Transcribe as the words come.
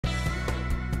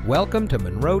Welcome to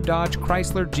Monroe Dodge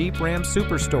Chrysler Jeep Ram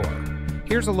Superstore.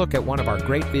 Here's a look at one of our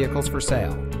great vehicles for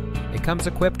sale. It comes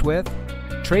equipped with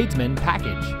Tradesman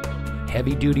package,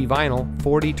 heavy-duty vinyl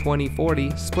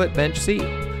 40-20-40 split bench seat,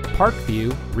 park view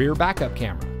rear backup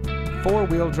camera,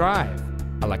 four-wheel drive,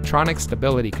 electronic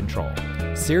stability control,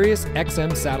 Sirius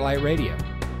XM satellite radio,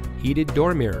 heated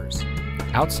door mirrors,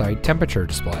 outside temperature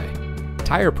display,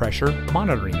 tire pressure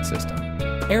monitoring system,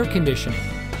 air conditioning.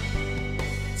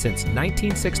 Since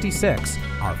 1966,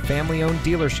 our family-owned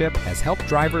dealership has helped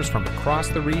drivers from across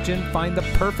the region find the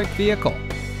perfect vehicle.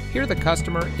 Here the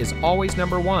customer is always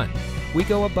number one. We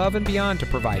go above and beyond to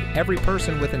provide every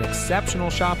person with an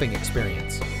exceptional shopping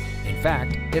experience. In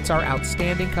fact, it's our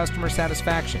outstanding customer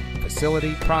satisfaction,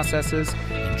 facility, processes,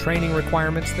 and training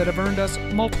requirements that have earned us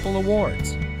multiple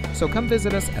awards. So come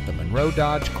visit us at the Monroe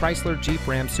Dodge Chrysler Jeep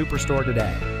Ram Superstore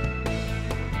today.